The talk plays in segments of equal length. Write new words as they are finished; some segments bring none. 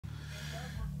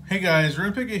Hey guys,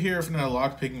 RunePicker here for another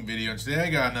lockpicking video, and today I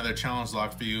got another challenge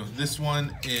lock for you. This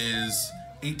one is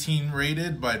 18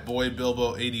 rated by Boy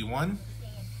Bilbo 81,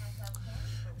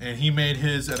 and he made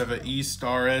his out of an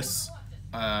E-Staris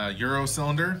Euro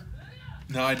cylinder.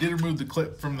 Now I did remove the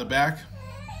clip from the back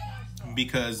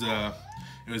because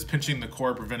it was pinching the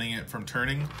core, preventing it from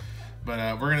turning.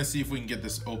 But we're gonna see if we can get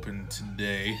this open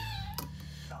today.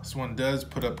 This one does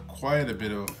put up quite a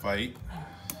bit of a fight,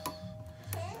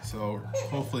 so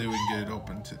hopefully we can get it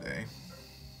open today.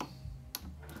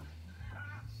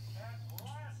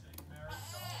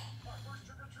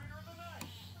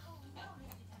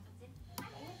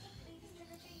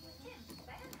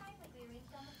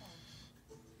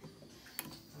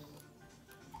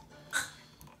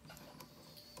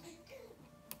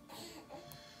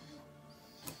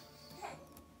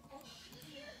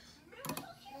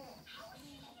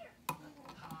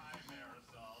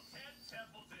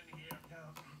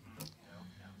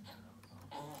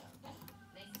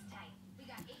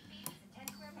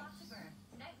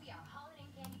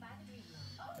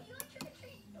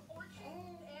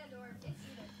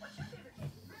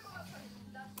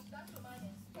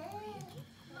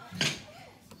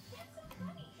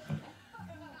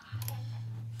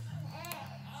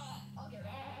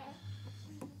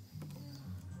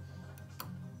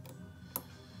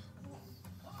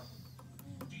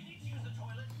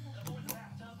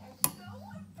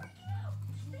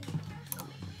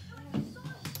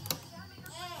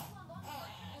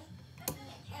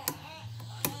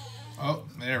 Oh,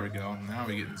 there we go. Now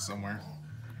we're getting somewhere.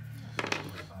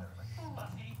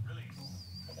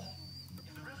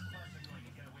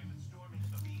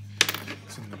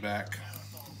 It's in the back.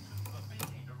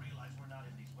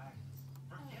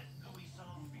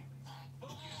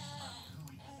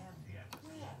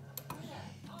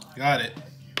 Got it.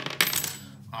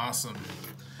 Awesome.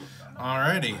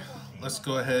 Alrighty, let's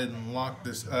go ahead and lock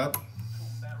this up.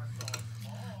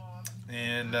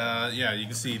 And yeah, you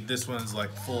can see this one's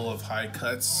like full of high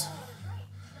cuts,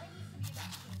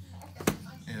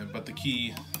 but the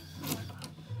key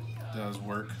does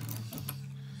work.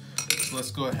 So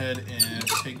let's go ahead and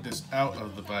take this out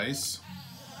of the vise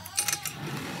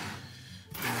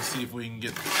and see if we can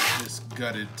get this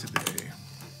gutted today.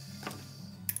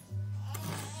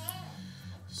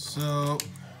 So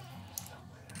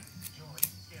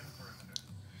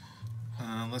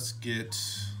let's get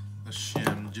a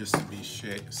shim just to be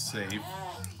safe.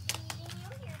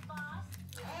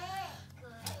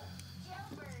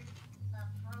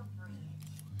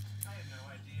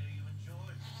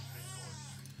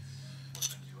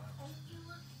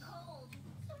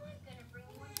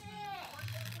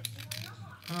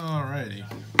 Alrighty.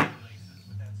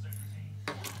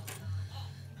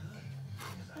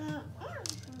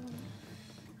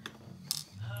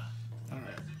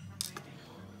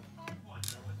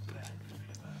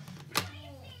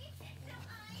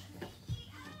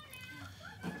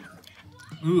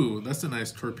 Ooh, that's a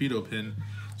nice torpedo pin.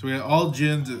 So we got all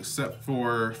gins except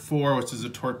for 4, which is a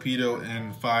torpedo,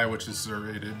 and 5, which is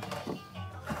serrated.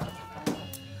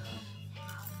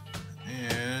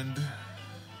 And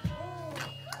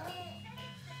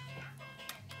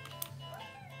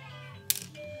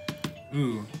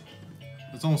ooh,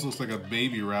 this almost looks like a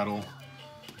baby rattle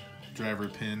driver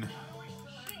pin.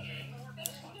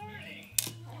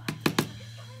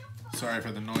 Sorry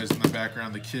for the noise in the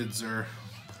background, the kids are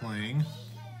playing.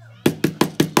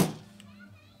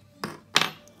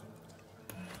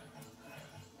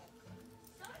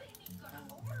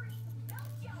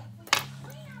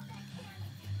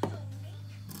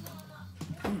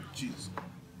 Oh, jeez.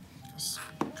 Just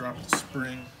drop the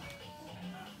spring.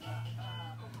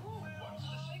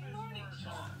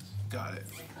 Got it.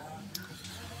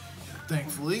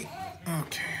 Thankfully.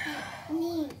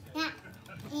 Okay.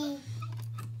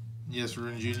 Yes,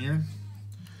 Rune Jr.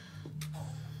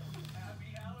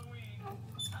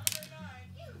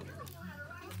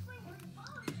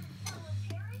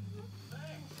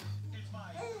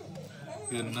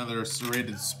 Get another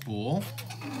serrated spool.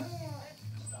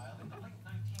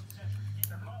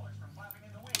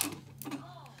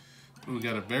 We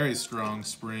got a very strong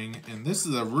spring, and this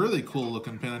is a really cool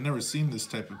looking pin. I've never seen this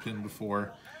type of pin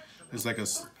before. It's like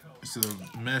it's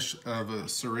a mesh of a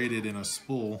serrated and a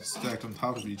spool stacked on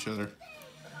top of each other.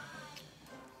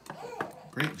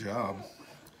 Great job.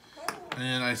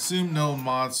 And I assume no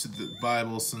mods to the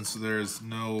Bible since there's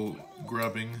no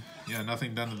grubbing. Yeah,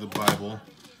 nothing done to the Bible.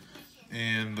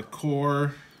 And the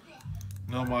core,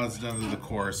 no mods done to the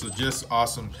core. So just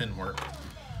awesome pin work.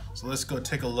 So let's go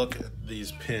take a look at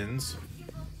these pins.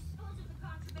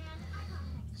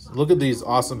 Look at these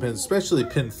awesome pins, especially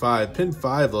pin 5. Pin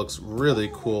 5 looks really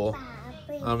cool.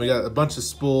 We got a bunch of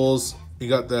spools. You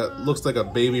got that looks like a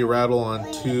baby rattle on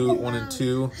 1 and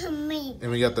 2, and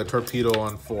we got the torpedo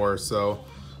on 4. So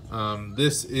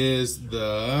this is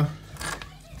the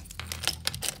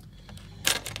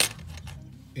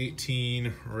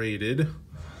 18 rated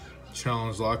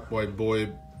challenge lock by Boy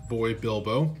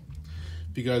Bilbo.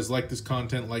 If you guys like this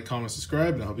content, like, comment,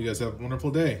 subscribe, and I hope you guys have a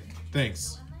wonderful day.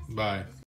 Thanks. Bye.